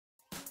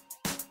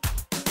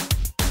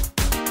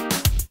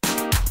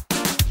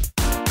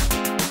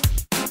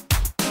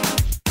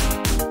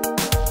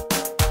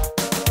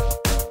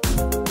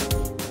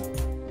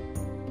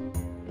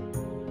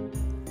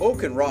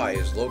Oak and Rye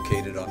is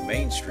located on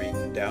Main Street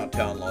in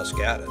downtown Los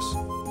Gatos.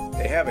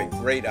 They have a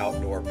great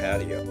outdoor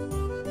patio.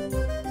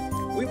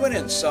 We went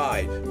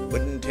inside,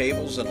 wooden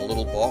tables and a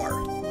little bar.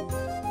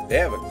 They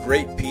have a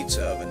great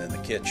pizza oven in the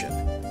kitchen.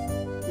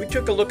 We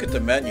took a look at the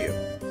menu.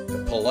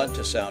 The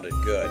polenta sounded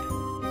good,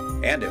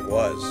 and it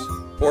was.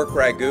 Pork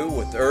ragu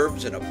with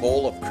herbs and a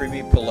bowl of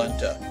creamy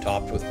polenta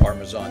topped with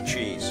Parmesan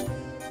cheese.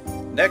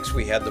 Next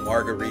we had the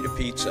margarita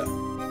pizza,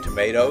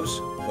 tomatoes,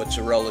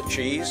 mozzarella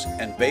cheese,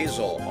 and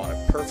basil on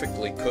a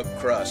perfectly cooked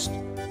crust.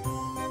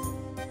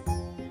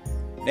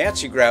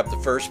 Nancy grabbed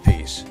the first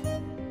piece.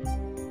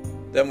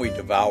 Then we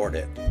devoured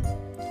it.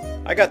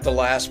 I got the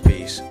last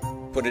piece,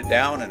 put it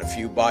down in a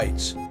few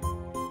bites.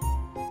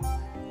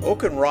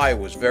 Oak and Rye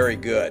was very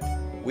good.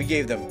 We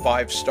gave them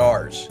 5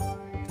 stars.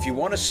 If you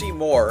want to see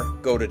more,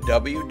 go to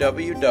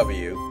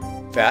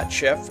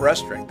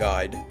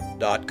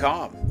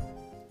www.fatchefrestaurantguide.com.